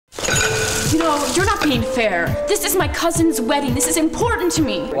No, you're not being fair. This is my cousin's wedding. This is important to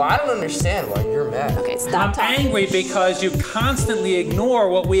me. Well, I don't understand why you're mad. Okay, stop talking. I'm angry because you constantly ignore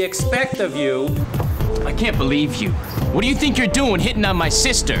what we expect of you. I can't believe you. What do you think you're doing hitting on my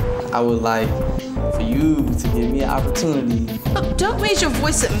sister? I would like for you to give me an opportunity. Look, don't raise your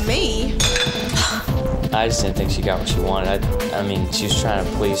voice at me. I just didn't think she got what she wanted. I mean, she was trying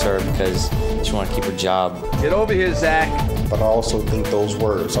to please her because she wanted to keep her job. Get over here, Zach. But I also think those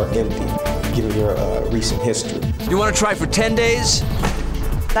words are empty, given your recent history. You want to try for 10 days?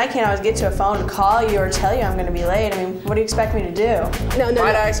 I can't always get to a phone to call you or tell you I'm going to be late. I mean, what do you expect me to do? No.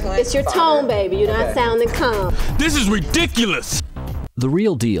 It's your tone, baby. You're not sounding calm. This is ridiculous. The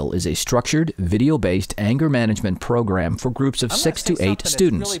Real Deal is a structured, video-based anger management program for groups of 6 to 8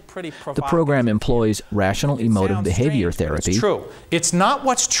 students. The program employs rational emotive behavior therapy. It's true. It's not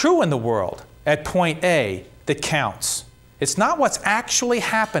what's true in the world at point A that counts. It's not what's actually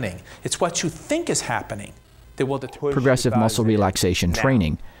happening. It's what you think is happening that will determine. Progressive muscle relaxation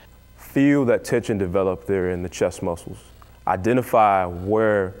training. Feel that tension develop there in the chest muscles. Identify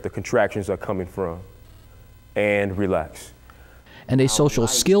where the contractions are coming from and relax. And a social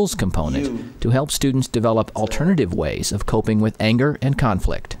skills component to help students develop alternative ways of coping with anger and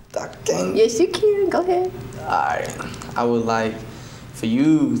conflict. Yes, you can. Go ahead. All right. I would like for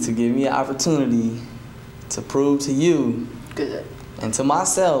you to give me an opportunity to prove to you and to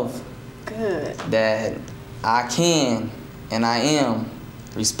myself that I can and I am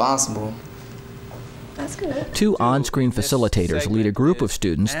responsible. That's good. 2 on-screen facilitators lead a group of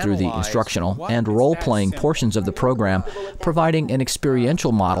students through the instructional and role-playing portions of the program, providing an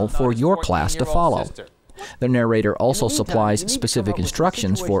experiential model for your class to follow. The narrator also supplies specific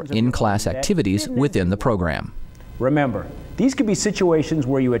instructions for in-class activities within the program. Remember, these could be situations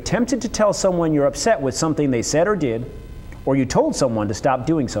where you attempted to tell someone you're upset with something they said or did, or you told someone to stop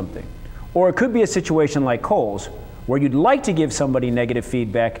doing something. Or it could be a situation like Cole's, where you'd like to give somebody negative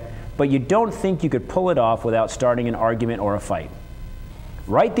feedback, but you don't think you could pull it off without starting an argument or a fight.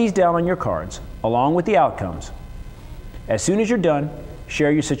 Write these down on your cards, along with the outcomes. As soon as you're done,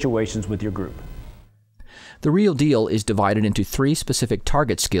 share your situations with your group. The Real Deal is divided into 3 specific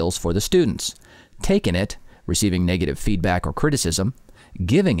target skills for the students: taking it, receiving negative feedback or criticism;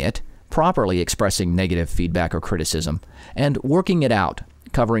 giving it, properly expressing negative feedback or criticism; and working it out,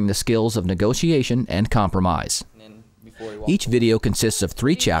 covering the skills of negotiation and compromise. Each video consists of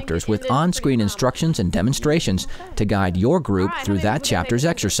 3 chapters with on-screen instructions and demonstrations to guide your group through that chapter's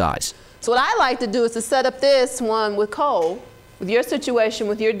exercise. So what I like to do is to set up this one with Cole, with your situation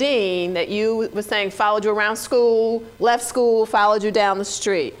with your dean that you were saying followed you around school, left school, followed you down the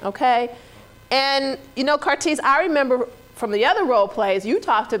street, okay? And, you know, Cartiz, I remember from the other role plays, you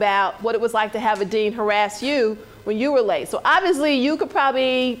talked about what it was like to have a dean harass you when you were late. So obviously you could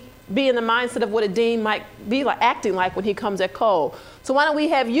probably be in the mindset of what a dean might be like, acting like when he comes at Cole. So why don't we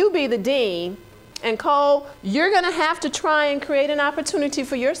have you be the dean, and Cole, you're gonna have to try and create an opportunity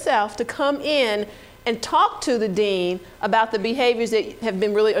for yourself to come in and talk to the dean about the behaviors that have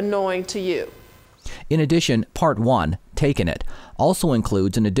been really annoying to you. In addition, Part 1, Taking It, also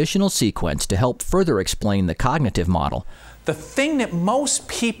includes an additional sequence to help further explain the cognitive model. The thing that most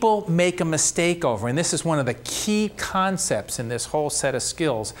people make a mistake over, and this is one of the key concepts in this whole set of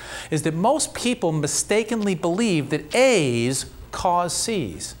skills, is that most people mistakenly believe that A's cause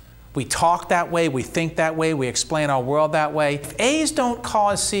C's. We talk that way, we think that way, we explain our world that way. If A's don't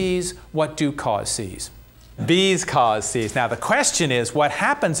cause C's, what do cause C's? B's cause C's. Now the question is, what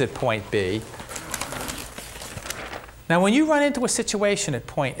happens at point B? Now when you run into a situation at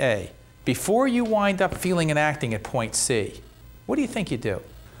point A, before you wind up feeling and acting at point C, what do you think you do?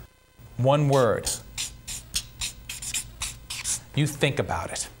 One word. You think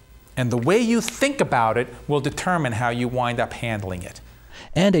about it. And the way you think about it will determine how you wind up handling it.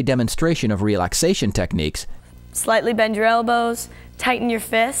 And a demonstration of relaxation techniques. Slightly bend your elbows, tighten your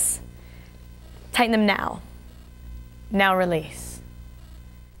fists, tighten them now. Now release.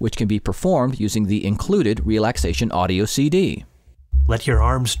 Which can be performed using the included relaxation audio CD. Let your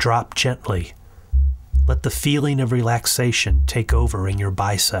arms drop gently. Let the feeling of relaxation take over in your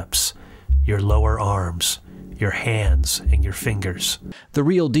biceps, your lower arms, your hands, and your fingers. The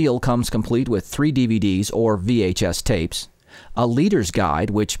Real Deal comes complete with 3 DVDs or VHS tapes, a leader's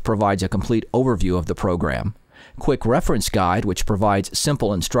guide which provides a complete overview of the program, quick reference guide which provides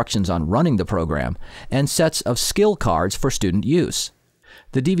simple instructions on running the program, and sets of skill cards for student use.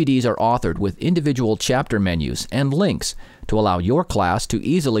 The DVDs are authored with individual chapter menus and links to allow your class to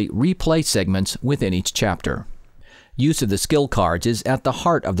easily replay segments within each chapter. Use of the skill cards is at the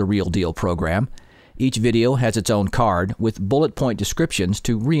heart of the Real Deal program. Each video has its own card with bullet point descriptions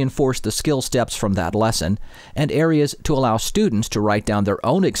to reinforce the skill steps from that lesson and areas to allow students to write down their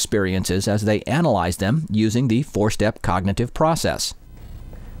own experiences as they analyze them using the 4-step cognitive process.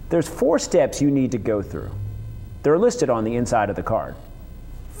 There's 4 steps you need to go through. They're listed on the inside of the card.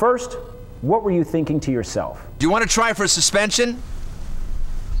 First, what were you thinking to yourself? Do you want to try for a suspension?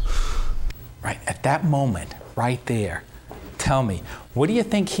 Right, at that moment, right there, tell me, what do you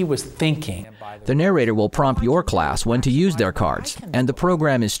think he was thinking? The narrator will prompt your class when to use their cards, and the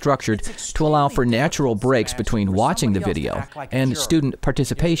program is structured to allow for natural breaks between watching the video and student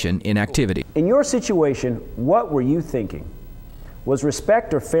participation in activity. In your situation, what were you thinking? Was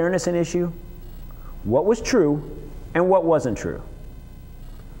respect or fairness an issue? What was true and what wasn't true?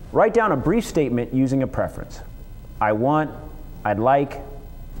 Write down a brief statement using a preference. I want, I'd like,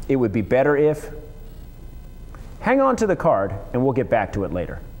 it would be better if. Hang on to the card and we'll get back to it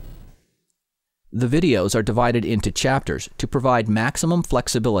later. The videos are divided into chapters to provide maximum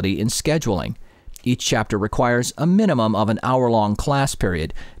flexibility in scheduling. Each chapter requires a minimum of an hour-long class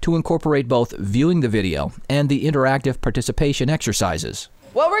period to incorporate both viewing the video and the interactive participation exercises.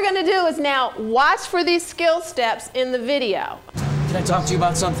 What we're going to do is now watch for these skill steps in the video. Can I talk to you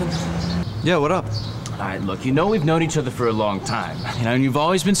about something? Yeah, what up? All right, look, you know we've known each other for a long time, and you've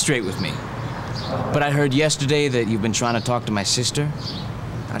always been straight with me. But I heard yesterday that you've been trying to talk to my sister.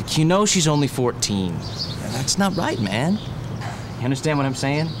 You know she's only 14. That's not right, man. You understand what I'm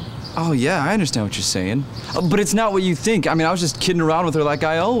saying? Oh, yeah, I understand what you're saying. But it's not what you think. I mean, I was just kidding around with her like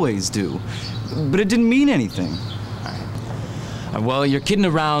I always do. But it didn't mean anything. All right. Well, your kidding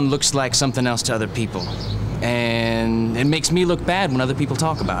around looks like something else to other people. And it makes me look bad when other people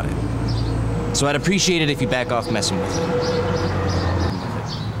talk about it. So I'd appreciate it if you back off messing with it.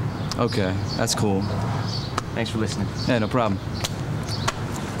 Okay, that's cool. Thanks for listening. Yeah, no problem.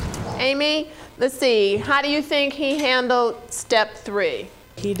 Amy, let's see. How do you think he handled step 3?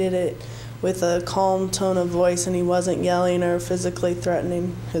 He did it with a calm tone of voice, and he wasn't yelling or physically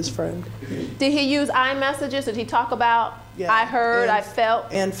threatening his friend. Did he use I messages? Did he talk about I heard, I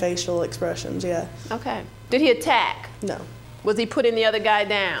felt? And facial expressions, yeah. Okay. Did he attack? No. Was he putting the other guy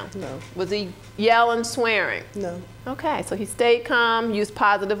down? No. Was he yelling, swearing? No. Okay, so he stayed calm, used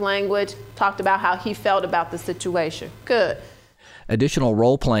positive language, talked about how he felt about the situation. Good. Additional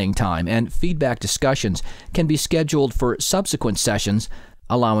role-playing time and feedback discussions can be scheduled for subsequent sessions,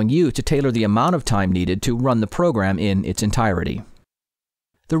 allowing you to tailor the amount of time needed to run the program in its entirety.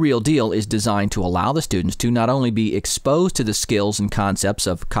 The Real Deal is designed to allow the students to not only be exposed to the skills and concepts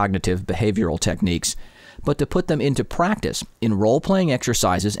of cognitive behavioral techniques, but to put them into practice in role-playing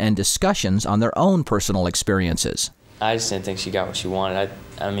exercises and discussions on their own personal experiences. I just didn't think she got what she wanted.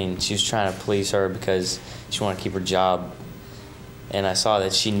 I mean, she was trying to please her because she wanted to keep her job. And I saw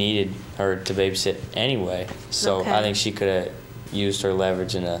that she needed her to babysit anyway. So I think she could have used her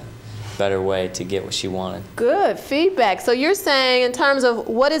leverage in a better way to get what she wanted. Good feedback. So you're saying in terms of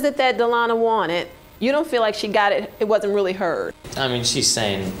what is it that Delana wanted, you don't feel like she got it, it wasn't really heard? I mean, she's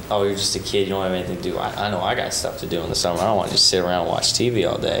saying, oh, you're just a kid, you don't have anything to do. I know I got stuff to do in the summer. I don't want to just sit around and watch TV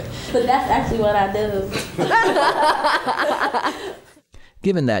all day. But that's actually what I do.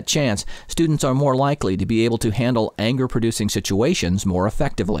 Given that chance, students are more likely to be able to handle anger-producing situations more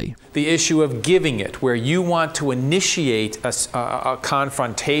effectively. The issue of giving it, where you want to initiate a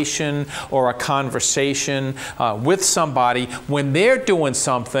confrontation or a conversation with somebody when they're doing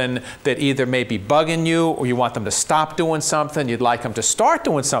something that either may be bugging you, or you want them to stop doing something, you'd like them to start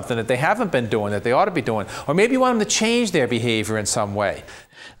doing something that they haven't been doing, that they ought to be doing, or maybe you want them to change their behavior in some way.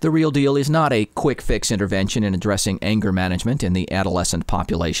 The Real Deal is not a quick-fix intervention in addressing anger management in the adolescent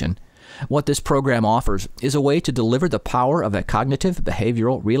population. What this program offers is a way to deliver the power of a cognitive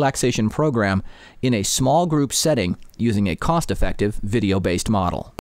behavioral relaxation program in a small group setting using a cost-effective video-based model.